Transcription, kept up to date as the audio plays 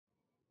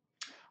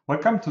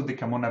Welcome to the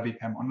Camunda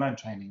BPM online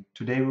training.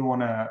 Today we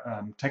want to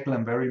tackle a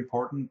very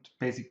important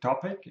basic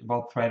topic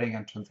about threading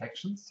and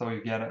transactions, so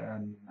you get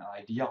an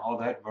idea how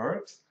that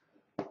works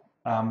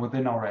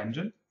within our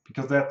engine,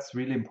 because that's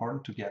really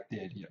important to get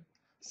the idea.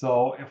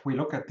 So if we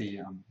look at the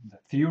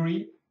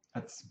theory,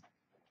 it's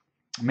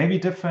maybe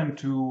different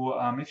to,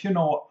 if you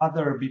know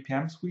other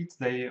BPM suites,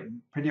 they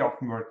pretty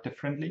often work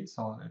differently,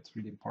 so it's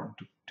really important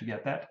to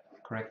get that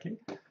correctly.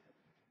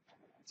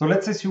 So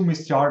let's assume we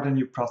start a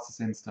new process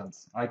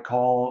instance. I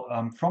call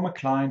from a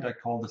client, I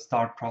call the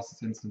start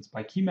process instance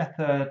by key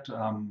method,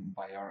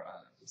 via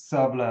a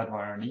servlet,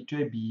 via an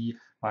EJB,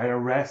 via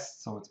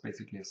REST. So it's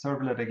basically a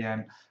servlet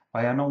again,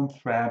 via a known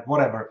thread,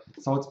 whatever.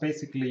 So it's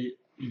basically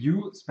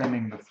you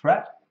spending the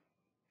thread,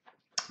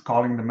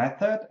 calling the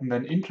method, and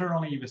then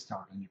internally we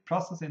start a new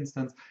process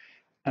instance.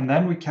 And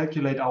then we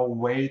calculate our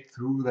way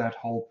through that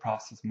whole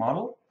process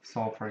model.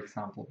 So for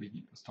example,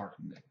 we start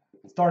in the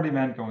start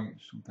event, going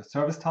to the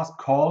service task,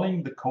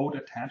 calling the code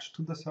attached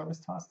to the service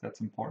task. That's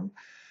important.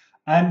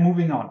 And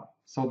moving on.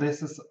 So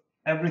this is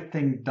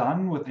everything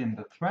done within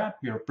the thread.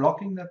 We are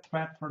blocking that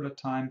thread for the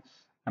time.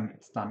 And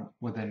it's done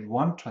within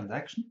one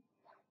transaction.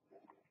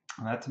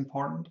 And that's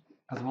important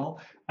as well.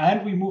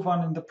 And we move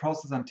on in the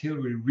process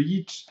until we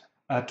reach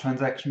a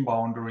transaction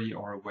boundary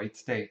or a wait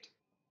state.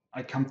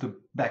 I come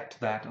back to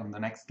that on the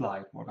next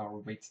slide, what are our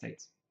wait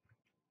states.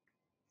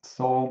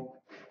 So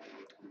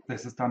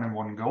this is done in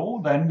one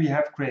go. Then we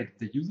have created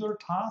the user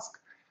task.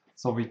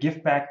 So we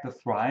give back the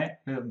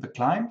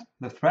client,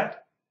 the thread,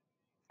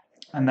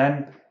 and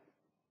then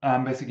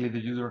basically the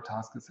user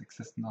task is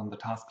existent on the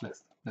task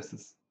list. This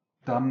is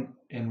done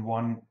in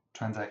one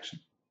transaction,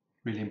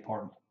 really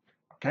important.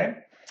 Okay.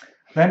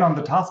 Then on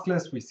the task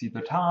list, we see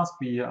the task,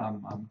 we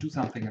do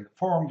something in the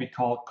form, we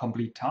call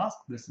complete task.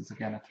 This is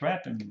again a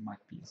thread and it might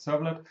be a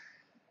servlet.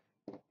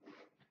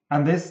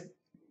 And this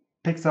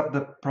picks up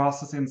the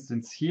process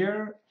instance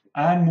here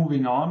and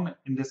moving on,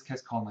 in this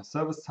case calling the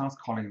service task,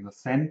 calling the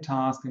send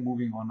task, and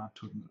moving on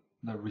to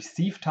the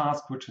receive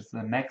task, which is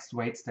the next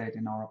wait state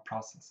in our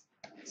process.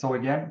 So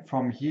again,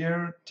 from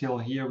here till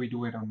here, we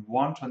do it on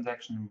one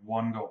transaction in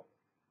one go.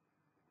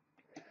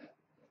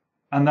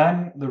 And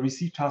then the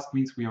receive task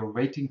means we are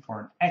waiting for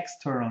an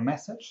external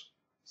message.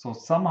 So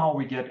somehow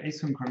we get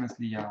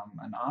asynchronously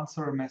an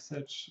answer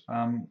message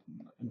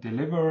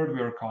delivered.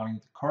 We are calling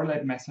it the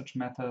correlate message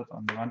method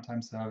on the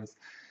runtime service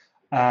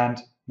and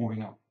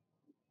moving on.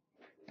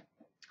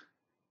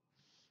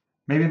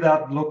 Maybe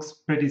that looks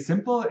pretty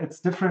simple. It's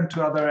different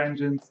to other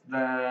engines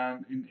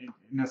than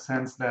in a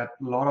sense that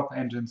a lot of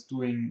engines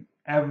doing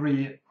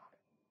every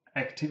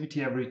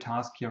activity, every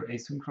task here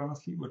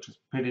asynchronously, which is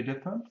pretty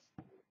different.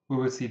 We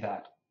will see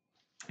that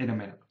in a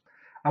minute.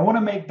 I want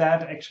to make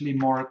that actually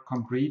more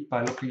concrete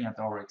by looking at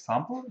our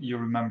example. You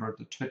remember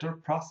the Twitter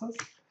process.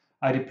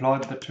 I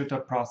deployed the Twitter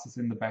process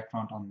in the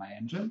background on my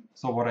engine.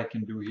 So what I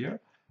can do here,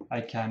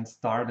 I can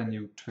start a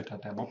new Twitter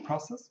demo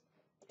process.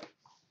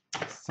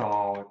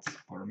 So it's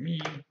for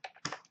me,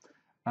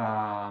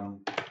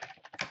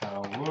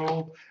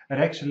 world. It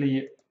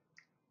actually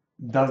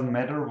doesn't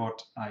matter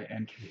what I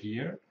enter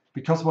here,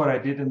 because what I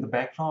did in the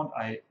background,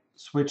 I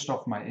switched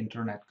off my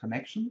internet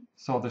connection.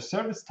 So the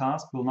service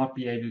task will not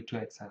be able to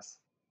access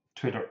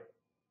Twitter,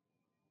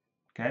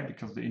 okay,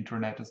 because the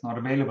internet is not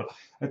available.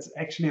 It's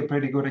actually a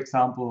pretty good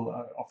example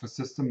of a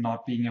system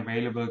not being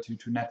available due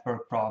to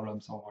network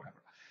problems or whatever.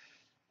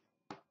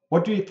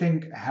 What do you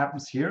think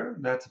happens here?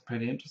 That's a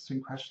pretty interesting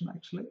question,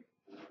 actually.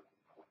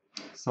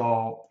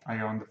 So I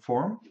go on the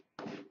form,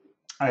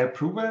 I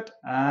approve it,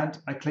 and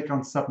I click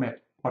on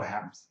submit. What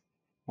happens?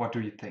 What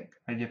do you think?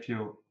 I give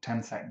you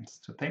 10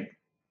 seconds to think.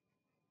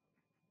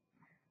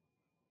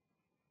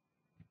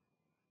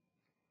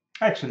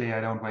 Actually, I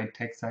don't wait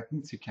 10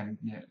 seconds. You can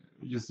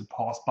use the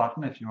pause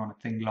button if you want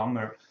to think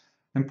longer.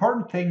 The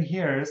important thing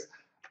here is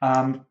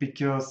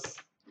because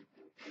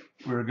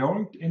we're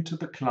going into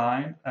the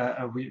client,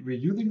 we're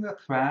using the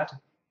thread,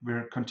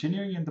 we're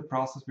continuing in the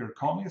process, we're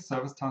calling a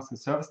service task, the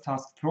service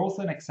task throws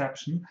an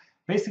exception.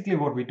 Basically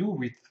what we do,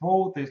 we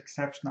throw the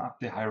exception up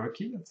the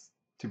hierarchy. It's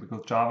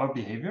typical Java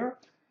behavior.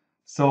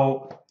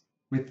 So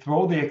we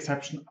throw the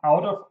exception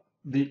out of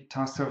the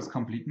task service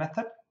complete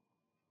method,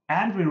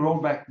 and we roll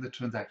back the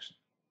transaction.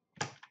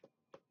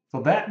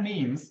 So that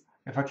means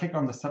if I click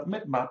on the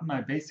submit button,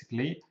 I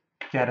basically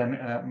get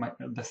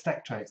the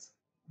stack trace.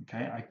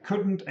 Okay, I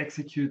couldn't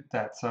execute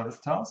that service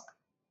task.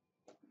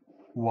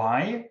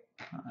 Why?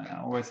 I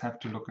always have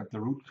to look at the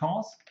root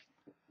cause.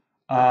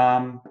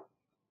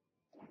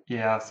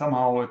 Yeah,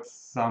 somehow it's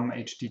some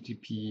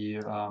HTTP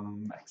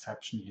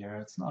exception here.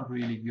 It's not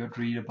really good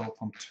readable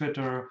from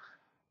Twitter.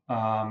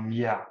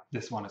 Yeah,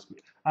 this one is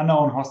good.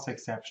 Unknown host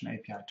exception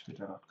API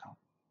twitter.com.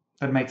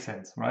 That makes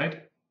sense,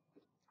 right?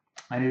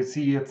 And you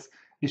see it's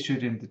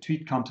issued in the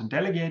tweet content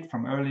delegate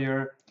from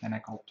earlier. Then I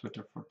call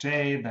Twitter for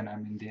J. Then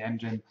I'm in the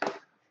engine.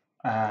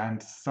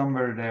 And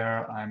somewhere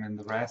there, I'm in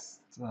the REST.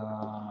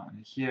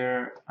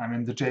 Here, I'm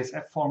in the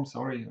JSF form.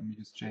 Sorry, let me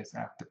use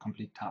JSF, the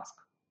complete task.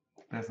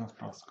 Business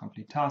process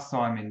complete task.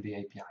 So I'm in the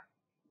API.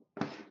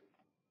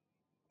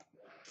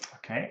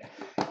 Okay.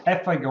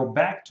 If I go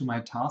back to my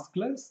task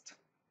list,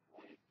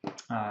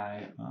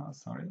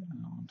 sorry, I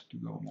want to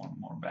go one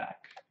more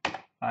back.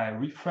 I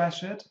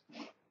refresh it.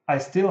 I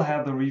still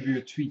have the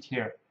review tweet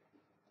here.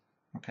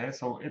 Okay,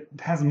 so it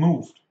has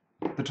moved.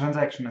 The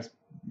transaction is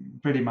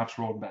pretty much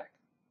rolled back.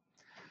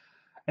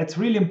 It's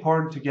really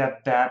important to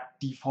get that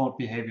default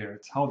behavior.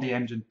 It's how the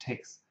engine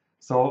ticks.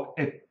 So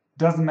it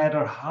doesn't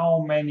matter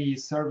how many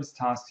service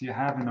tasks you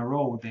have in a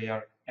row, they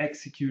are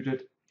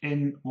executed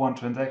in one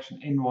transaction,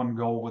 in one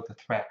go with the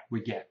thread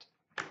we get.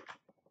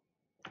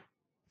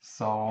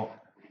 So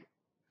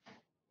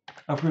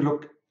if we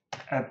look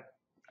at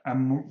a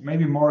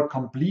maybe more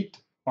complete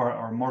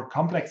or more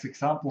complex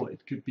example,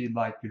 it could be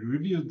like we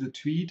review the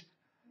tweet.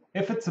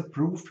 If it's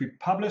approved, we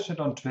publish it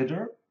on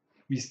Twitter.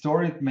 We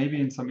store it maybe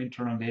in some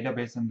internal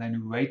database, and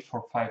then we wait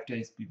for 5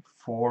 days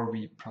before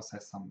we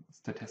process some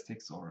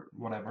statistics or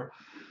whatever.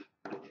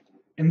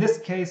 In this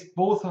case,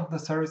 both of the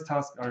service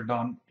tasks are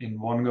done in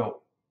one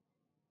go.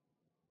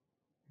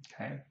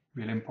 Okay,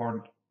 really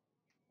important.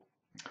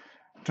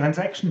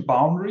 Transaction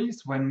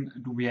boundaries, when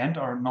do we end,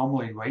 are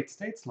normally wait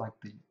states like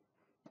the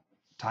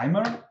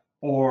timer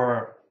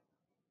or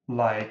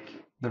like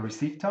the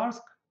receive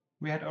task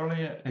we had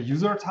earlier, a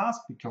user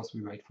task because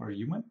we wait for a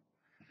human.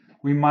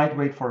 We might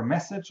wait for a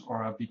message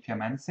or a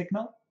BPMN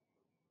signal.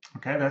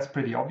 Okay, that's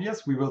pretty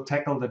obvious. We will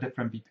tackle the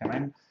different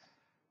BPMN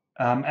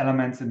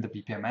elements in the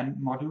BPMN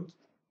module.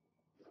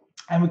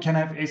 And we can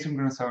have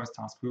asynchronous service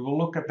tasks. We will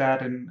look at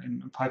that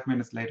in 5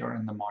 minutes later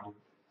in the module.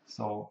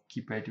 So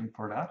keep waiting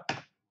for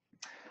that.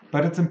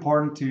 But it's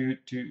important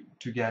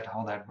to get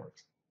how that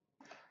works.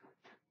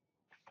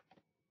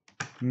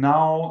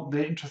 Now,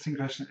 the interesting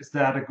question, is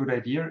that a good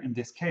idea in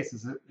this case?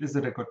 Is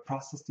it a good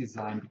process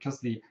design? Because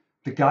the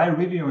guy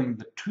reviewing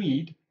the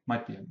tweet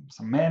might be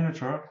some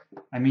manager.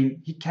 I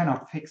mean, he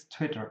cannot fix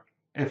Twitter.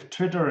 If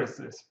Twitter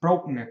is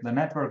broken, if the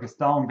network is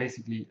down,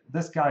 basically,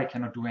 this guy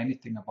cannot do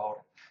anything about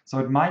it. So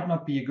it might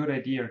not be a good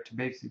idea to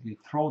basically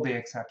throw the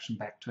exception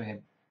back to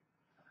him.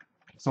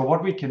 So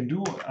what we can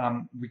do,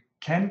 we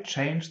can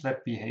change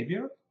that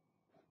behavior.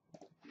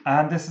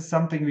 And this is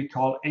something we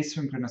call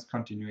asynchronous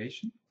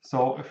continuation.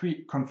 So if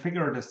we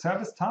configure the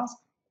service task,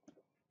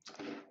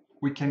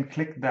 we can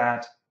click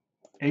that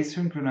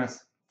asynchronous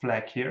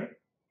flag here.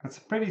 It's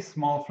a pretty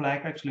small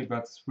flag actually, but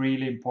it's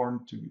really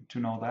important to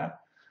know that.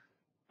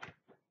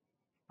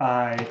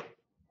 I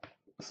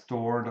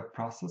store the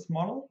process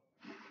model.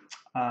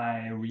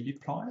 I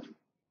redeploy it.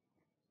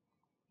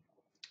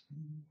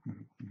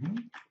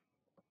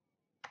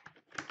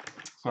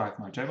 So I have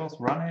my JBoss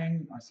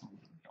running. I saw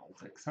the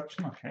old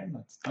exception. Okay,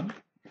 that's done.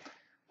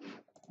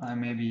 I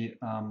maybe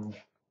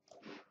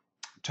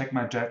check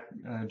my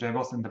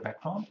JBoss in the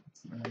background.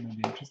 It's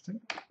maybe interesting.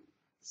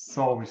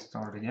 So we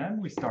start again.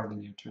 We start a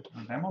new Twitter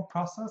demo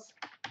process.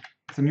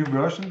 It's a new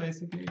version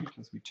basically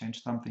because we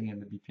changed something in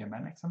the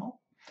BPMN XML.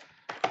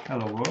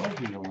 Hello world.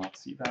 We will not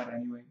see that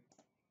anyway.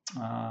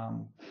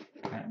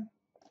 Okay.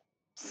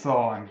 So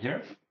I'm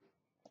here.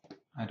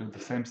 I do the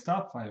same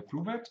stuff. I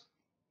approve it.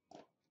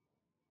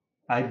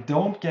 I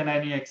don't get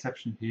any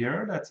exception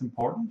here. That's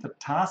important. The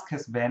task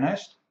has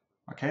vanished.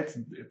 Okay,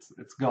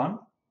 it's gone.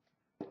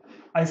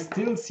 I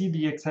still see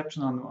the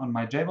exception on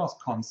my JBoss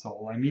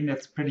console. I mean,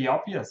 it's pretty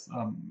obvious.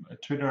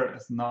 Twitter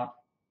is not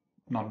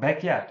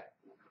back yet,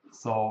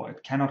 so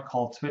it cannot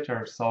call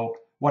Twitter. So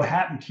what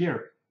happened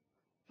here?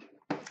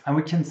 And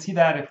we can see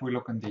that if we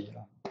look in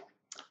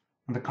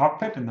the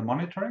cockpit in the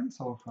monitoring.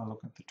 So if I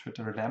look at the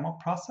Twitter demo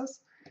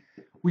process,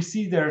 we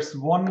see there's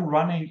one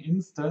running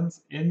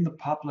instance in the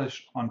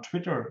publish on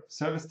Twitter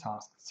service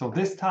task. So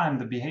this time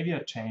the behavior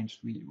changed.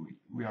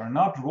 We are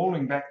not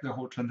rolling back the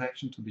whole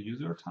transaction to the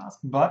user task,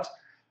 but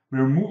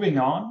we're moving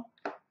on,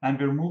 and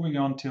we're moving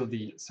on till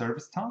the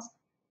service task.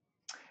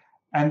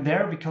 And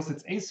there, because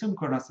it's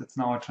asynchronous, it's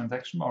now a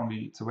transaction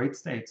boundary. It's a wait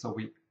state. So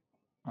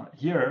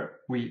here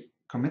we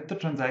commit the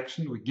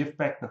transaction, we give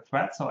back the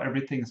thread, so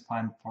everything is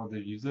fine for the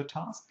user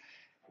task.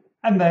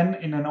 And then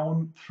in an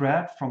own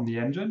thread from the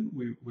engine,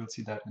 we will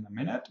see that in a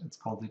minute. It's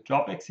called the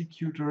job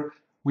executor.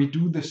 We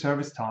do the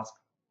service task.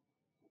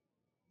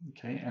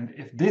 Okay, and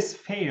if this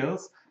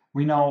fails,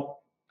 we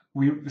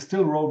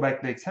still roll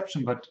back the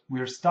exception, but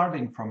we're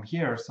starting from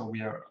here, so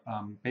we are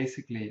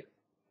basically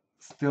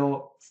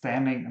still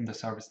standing in the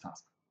service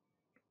task.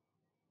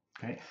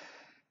 Okay,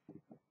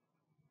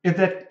 if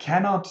that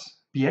cannot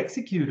be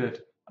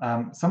executed,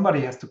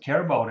 somebody has to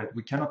care about it.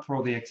 We cannot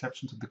throw the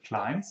exception to the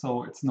client,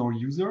 so it's no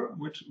user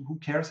who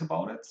cares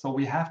about it. So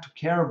we have to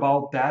care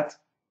about that,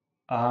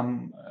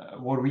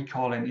 what we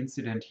call an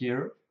incident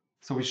here.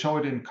 So we show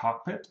it in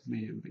cockpit.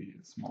 The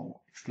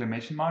small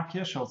exclamation mark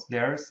here shows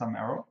there is some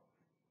error.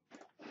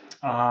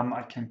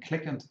 I can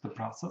click into the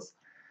process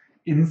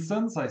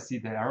instance. I see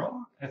the error.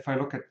 If I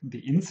look at the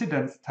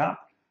incidents tab,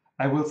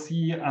 I will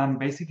see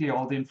basically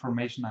all the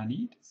information I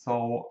need.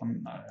 So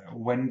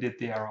when did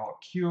the error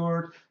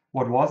occur?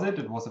 What was it?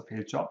 It was a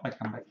failed job. I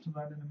come back to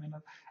that in a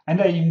minute.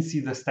 And I even see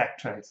the stack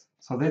trace.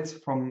 So that's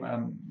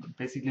from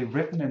basically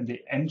written in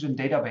the engine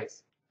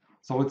database.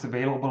 So it's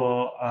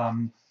available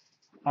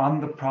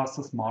on the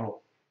process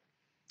model.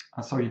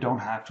 So you don't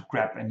have to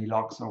grab any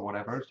logs or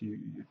whatever. You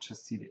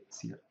just see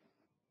it.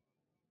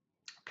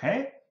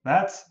 Okay,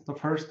 that's the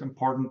first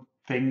important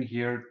thing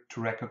here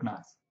to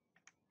recognize.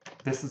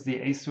 This is the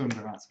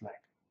asynchronous flag.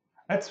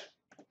 It's,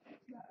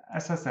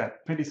 as I said,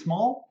 pretty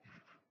small.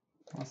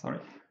 Oh, sorry,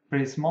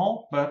 pretty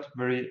small, but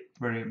very,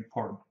 very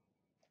important.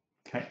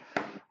 Okay,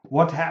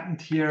 what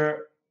happened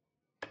here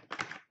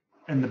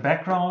in the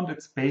background?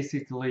 It's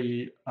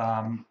basically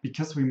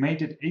because we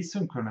made it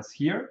asynchronous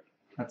here.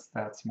 That's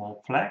that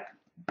small flag.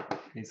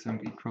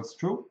 Async equals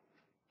true.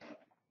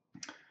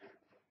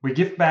 We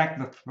give back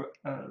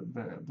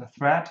the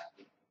thread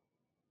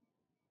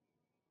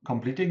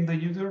completing the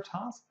user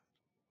task.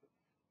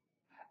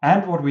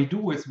 And what we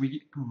do is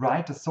we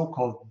write a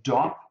so-called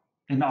job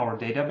in our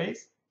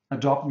database. A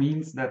job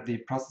means that the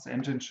process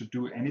engine should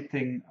do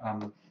anything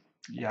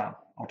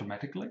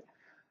automatically.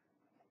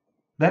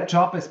 That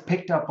job is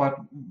picked up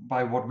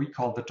by what we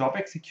call the job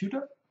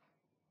executor.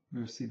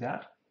 You'll see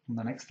that on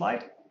the next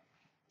slide.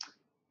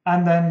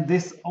 And then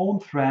this own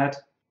thread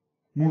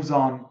moves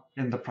on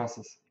in the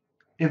process.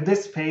 If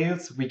this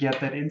fails, we get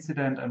that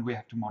incident and we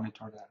have to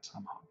monitor that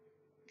somehow.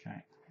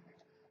 Okay.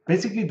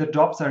 Basically, the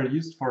jobs are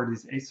used for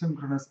this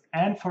asynchronous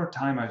and for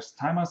timers.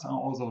 Timers are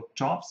also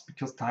jobs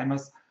because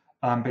timers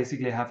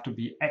basically have to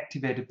be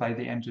activated by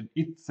the engine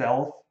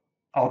itself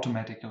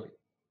automatically.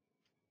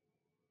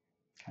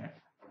 Okay,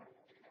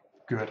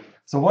 good.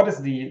 So what is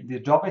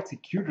the job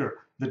executor?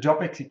 The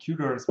job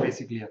executor is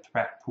basically a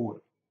thread pool.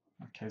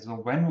 Okay, so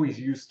when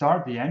you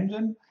start the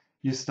engine,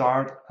 you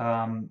start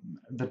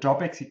the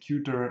job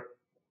executor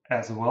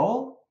as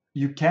well.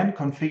 You can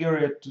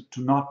configure it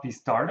to not be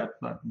started.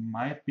 That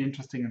might be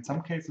interesting in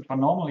some cases, but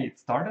normally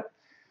it's started.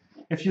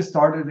 If you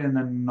started in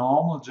a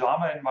normal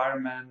Java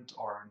environment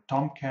or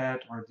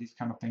Tomcat or these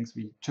kind of things,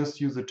 we just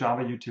use a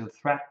Java util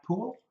thread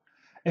pool.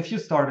 If you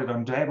started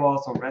on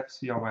JBoss or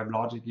WebSphere or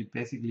WebLogic, you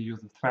basically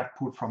use the thread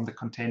pool from the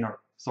container.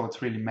 So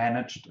it's really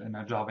managed in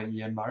a Java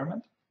EE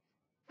environment.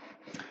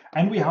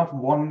 And we have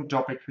one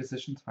job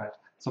acquisition thread.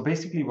 So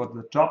basically what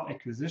the job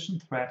acquisition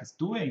thread is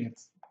doing,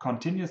 it's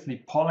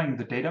continuously polling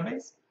the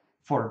database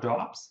for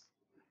jobs.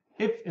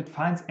 If it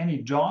finds any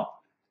job,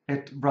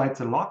 it writes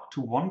a log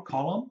to one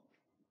column.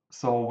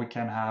 So we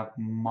can have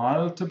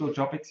multiple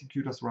job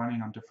executors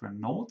running on different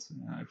nodes.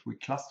 If we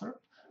cluster,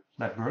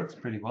 that works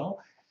pretty well.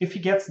 If he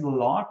gets the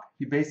log,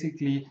 he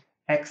basically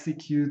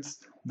executes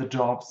the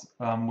jobs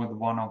with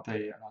one of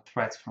the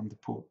threads from the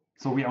pool.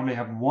 So we only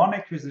have one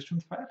acquisition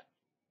thread,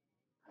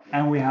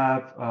 and we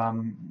have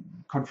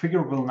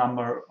configurable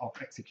number of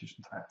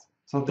execution threads.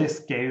 So this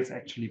scales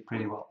actually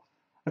pretty well.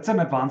 It's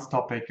an advanced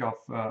topic of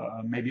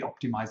maybe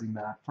optimizing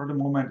that. For the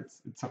moment,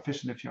 it's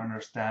sufficient if you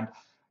understand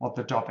what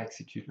the job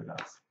executor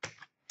does.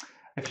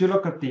 If you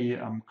look at the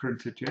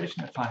current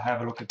situation, if I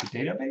have a look at the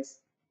database,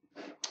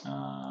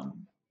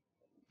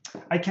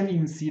 I can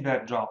even see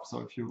that job. So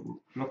if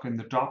you look in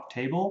the job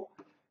table,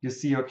 you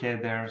see, okay,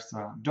 there's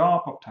a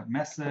job of type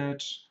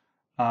message.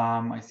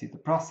 I see the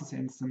process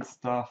instance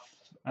stuff,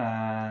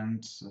 and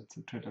it's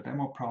a Twitter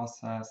demo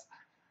process.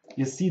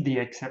 You see the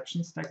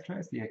exception stack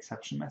trace, the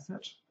exception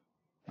message.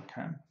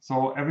 Okay,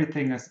 so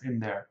everything is in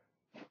there.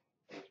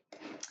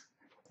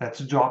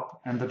 That's a job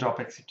and the job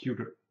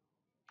executor.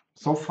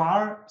 So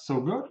far, so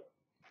good.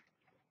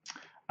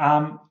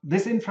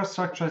 This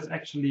infrastructure is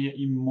actually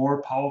even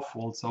more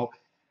powerful. So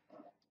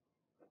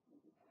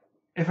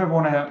if I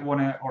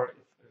or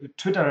if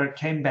Twitter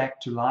came back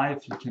to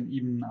life, you can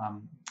even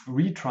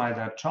retry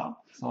that job.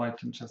 So I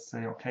can just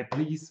say, okay,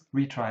 please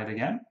retry it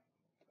again.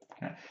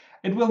 Okay.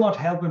 It will not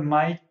help in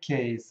my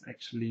case,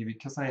 actually,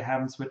 because I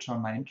haven't switched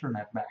on my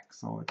internet back.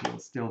 So it will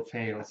still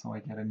fail. So I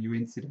get a new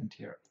incident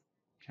here.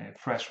 Okay,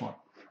 fresh one.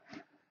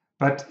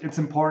 But it's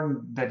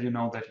important that you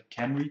know that you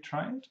can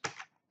retry it.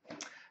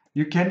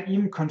 You can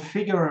even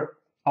configure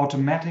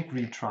automatic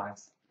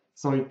retries.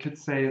 So you could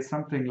say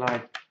something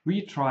like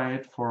retry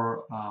it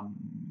for,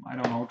 I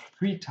don't know,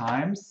 3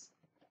 times,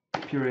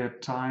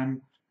 period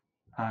time,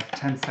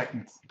 10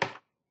 seconds.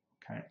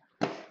 Okay,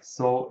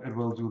 so it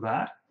will do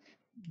that.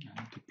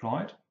 And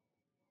deploy it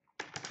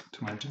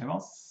to my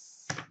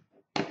JBoss.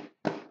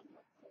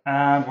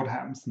 And what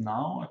happens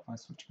now if I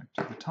switch back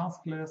to the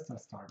task list? I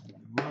start a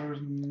new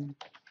version.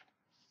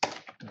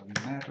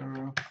 Doesn't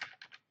matter.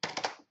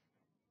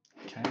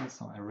 Okay,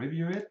 so I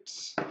review it.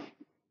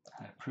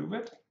 I approve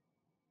it.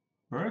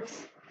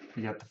 Works.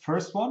 We get the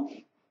first one.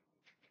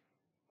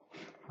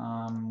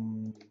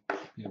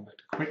 Be a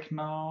bit quick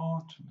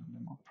now to the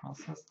demo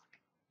process.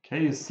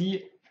 Okay, you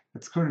see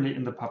it's currently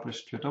in the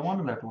published Twitter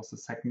one. That was the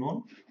second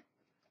one.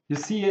 You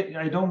see,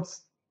 I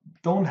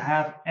don't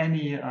have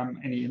any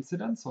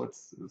incidents, so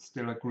it's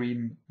still a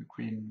green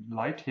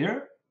light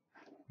here.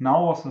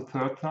 Now was the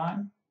third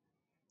time,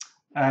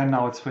 and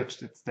now it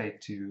switched its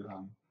state to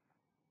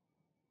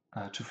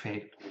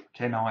fail.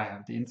 Okay, now I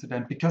have the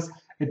incident because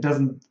it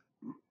doesn't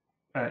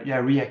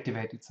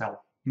reactivate itself.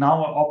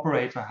 Now an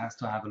operator has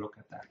to have a look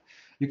at that.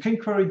 You can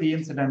query the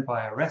incident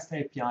via REST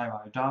API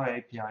or a Java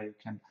API. You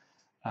can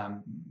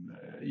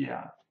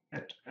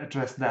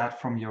address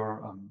that from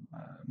your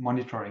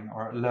monitoring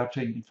or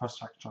alerting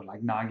infrastructure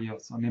like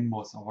Nagios or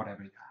Nimbus or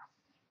whatever you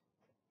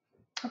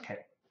have. Okay,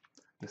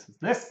 this is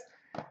this.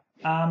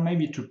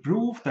 Maybe to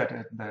prove that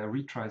the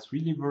retry is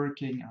really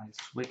working, I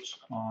switch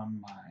on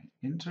my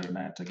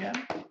internet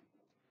again.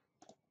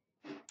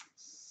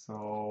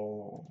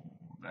 So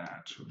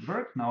that should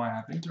work. Now I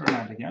have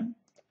internet again.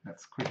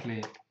 Let's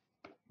quickly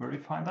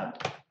verify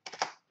that.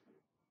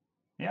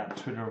 Yeah,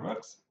 Twitter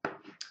works.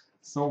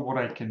 So what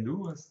I can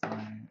do is I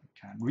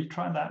can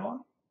retry that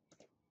one.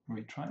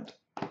 Retry it.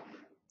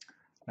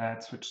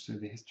 Let's switch to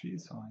the history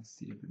so I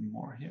see a bit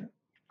more here.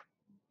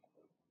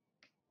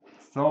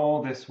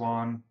 So this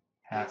one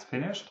has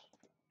finished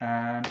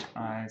and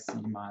I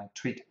see my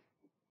tweet.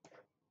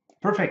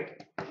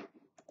 Perfect.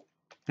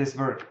 This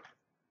worked.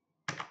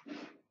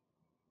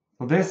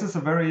 So this is a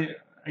very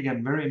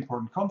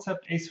important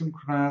concept,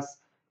 asynchronous.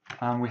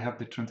 We have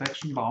the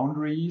transaction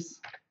boundaries.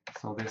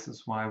 So this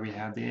is why we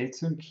have the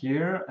async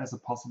here as a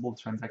possible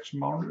transaction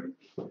boundary.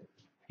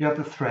 You have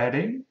the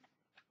threading.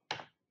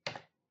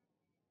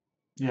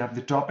 You have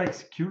the job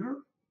executor.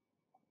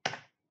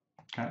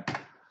 Okay.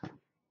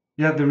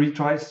 You have the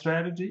retry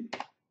strategy.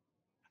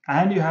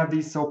 And you have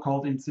these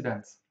so-called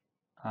incidents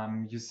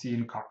you see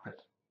in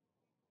Cockpit.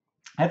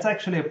 That's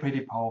actually a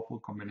pretty powerful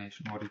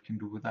combination, what you can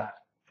do with that.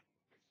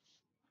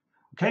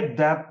 Okay,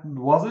 that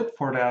was it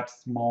for that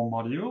small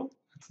module.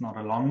 It's not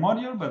a long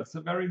module, but it's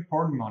a very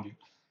important module.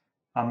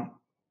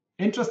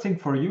 Interesting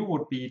for you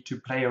would be to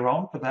play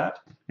around with that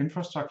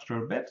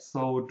infrastructure a bit.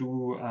 So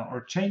do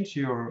or change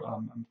your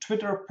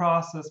Twitter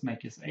process,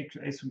 make it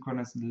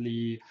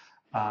asynchronously,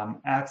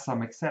 add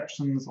some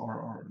exceptions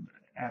or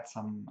add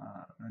some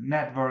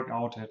network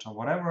outage or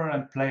whatever,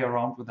 and play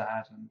around with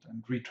that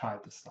and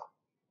retry the stuff.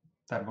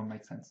 That would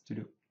make sense to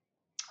do.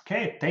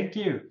 Okay, thank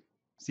you.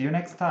 See you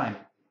next time.